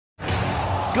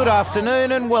Good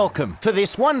afternoon and welcome for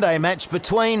this one-day match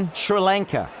between Sri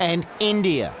Lanka and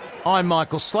India. I'm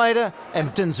Michael Slater,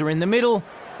 Emptons are in the middle,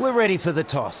 we're ready for the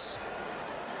toss.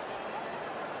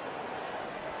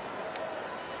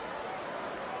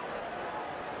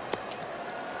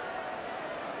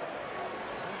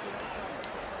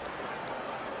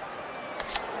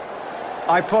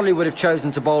 I probably would have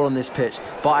chosen to bowl on this pitch,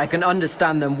 but I can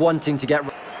understand them wanting to get...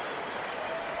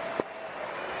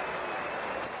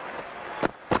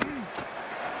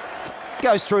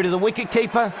 Goes through to the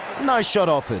wicketkeeper, no shot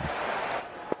offered.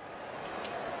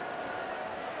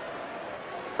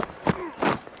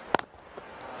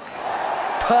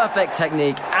 Perfect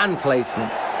technique and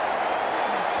placement.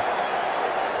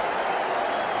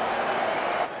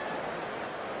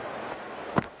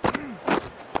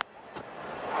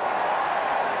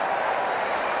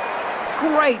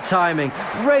 Great timing,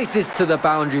 races to the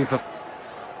boundary for...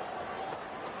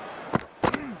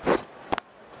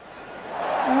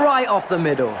 Right off the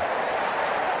middle.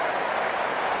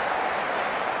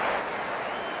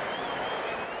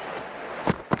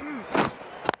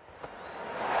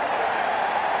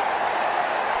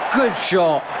 Good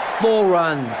shot, 4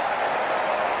 runs.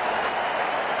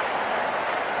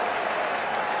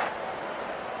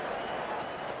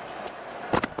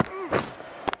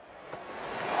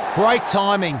 Great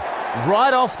timing,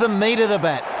 right off the meat of the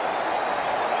bat.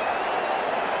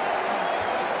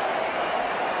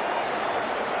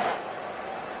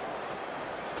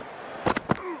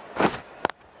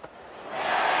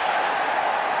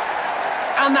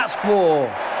 And that's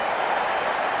 4.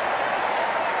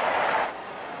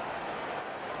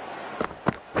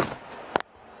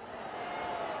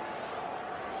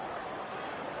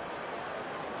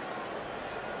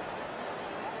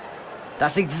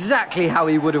 That's exactly how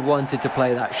he would have wanted to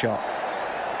play that shot.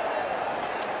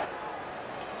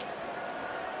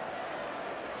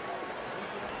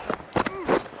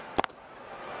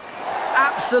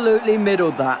 Absolutely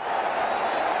middled that.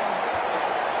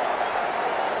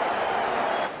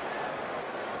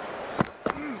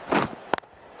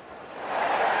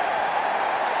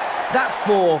 That's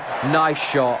 4. Nice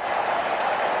shot.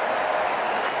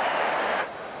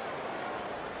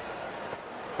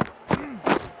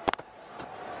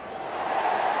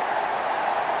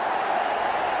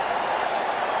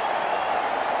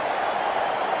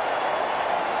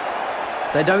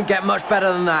 They don't get much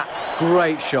better than that.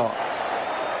 Great shot.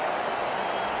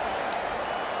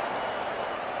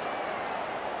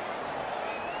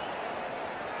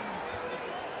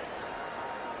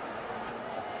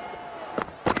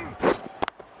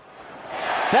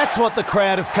 That's what the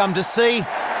crowd have come to see.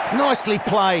 Nicely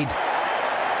played.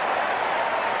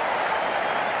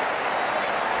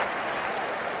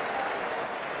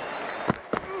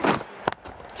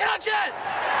 Catch it!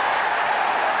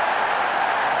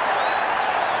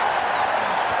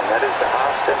 And that is the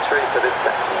half-century for this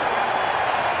batsman.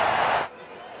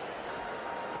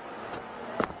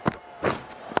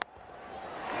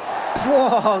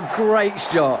 Whoa, great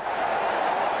shot.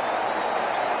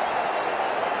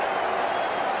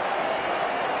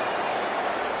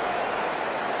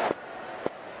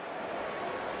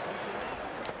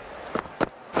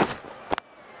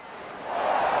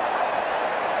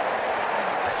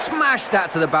 Smash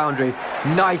that to the boundary.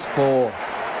 Nice 4.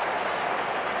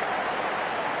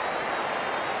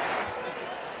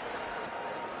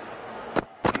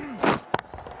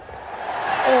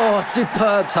 Oh,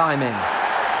 superb timing.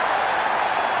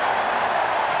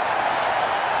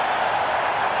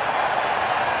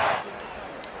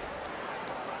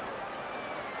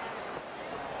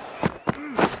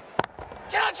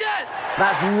 Catch it!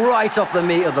 That's right off the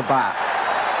meat of the bat.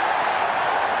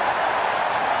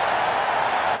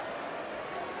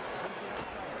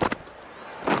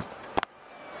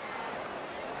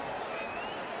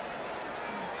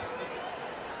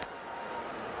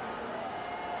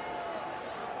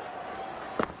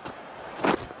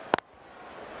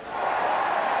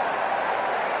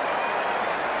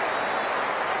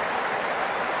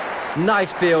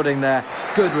 Nice fielding there.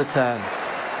 Good return.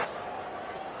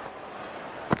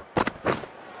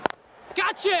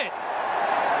 Catch it!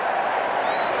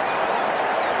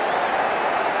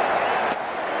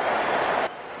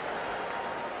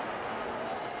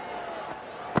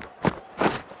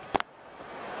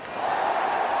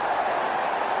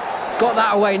 Got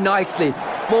that away nicely.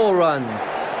 4 runs.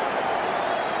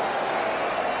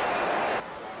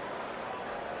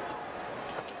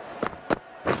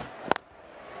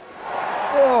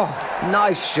 Oh,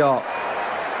 nice shot.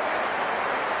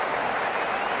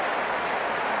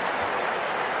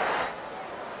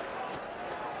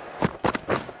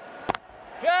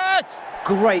 Catch!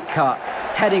 Great cut.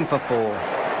 Heading for 4.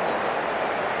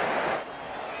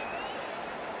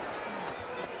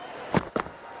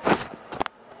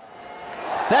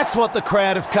 That's what the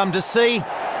crowd have come to see.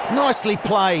 Nicely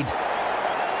played.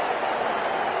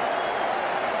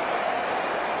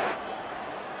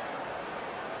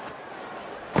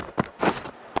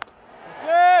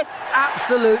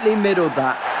 Absolutely middled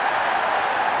that.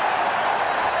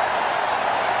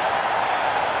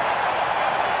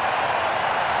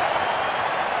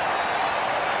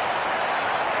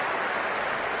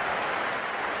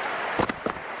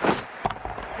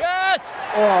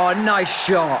 Oh, nice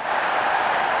shot.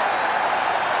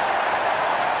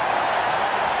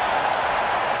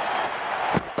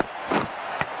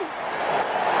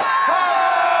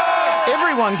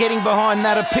 Everyone getting behind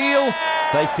that appeal.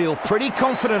 They feel pretty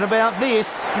confident about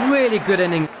this. Really good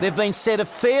inning. They've been set a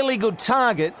fairly good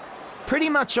target, pretty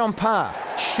much on par.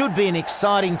 Should be an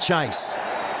exciting chase.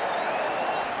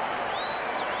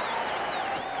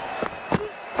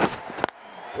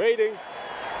 Waiting.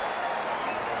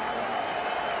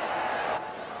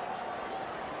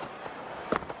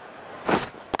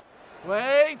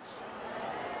 Wait.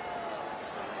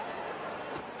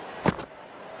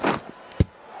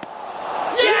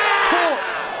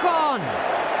 Gone.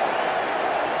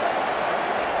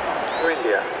 For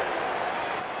India.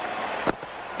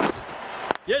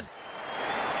 Yes.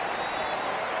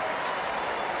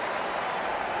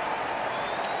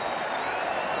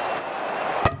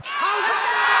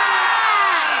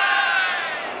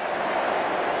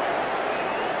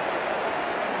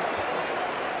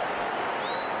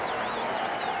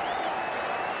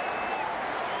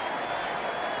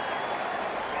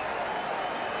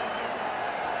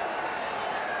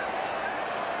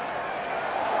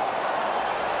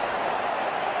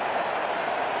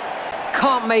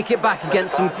 Can't make it back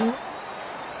against some...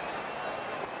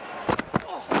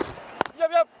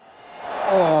 Yep.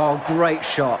 Oh, great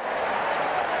shot.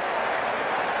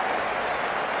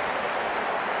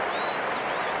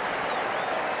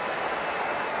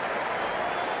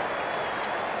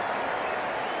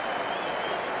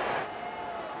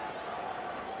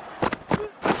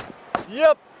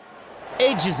 Yep.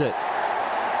 Edges it.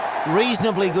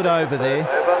 Reasonably good over there.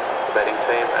 Over. The batting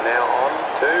team are now on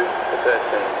to the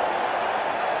 13.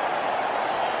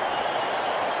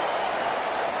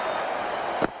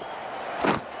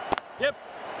 Yep.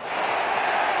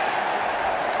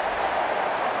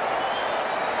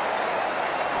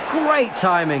 Great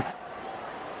timing.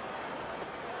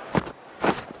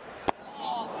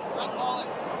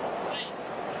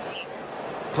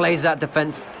 Plays that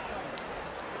defence.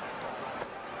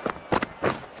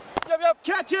 Yep.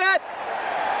 Catch it.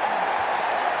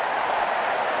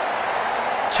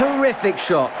 Terrific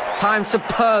shot. Timed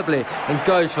superbly and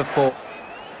goes for 4.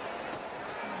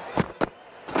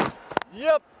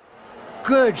 Yep.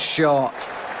 Good shot.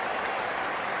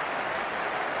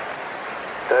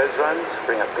 Those runs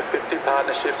bring up the 50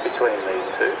 partnership between these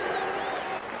two.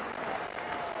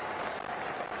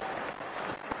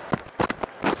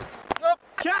 Yep.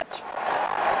 Catch.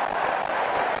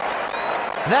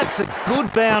 That's a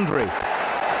good boundary.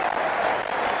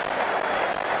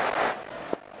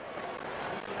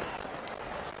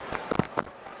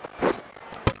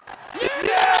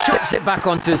 Chips it back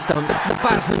onto his stumps. The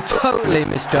batsman totally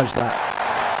misjudged that.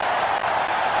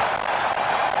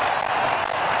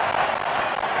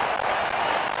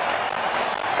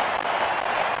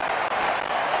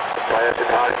 The player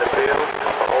departing the field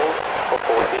for hold for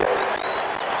 48.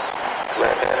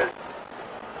 Left-handed.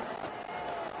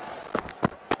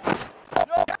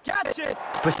 Yep. Catch it.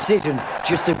 Precision,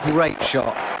 just a great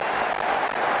shot.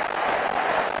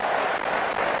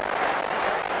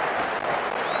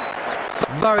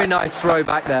 Very nice throw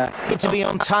back there. Need to be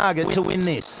on target to win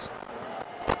this.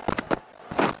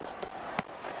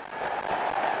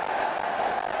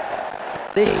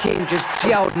 This team just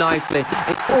gelled nicely.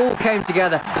 It all came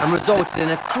together and resulted in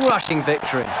a crushing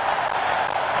victory.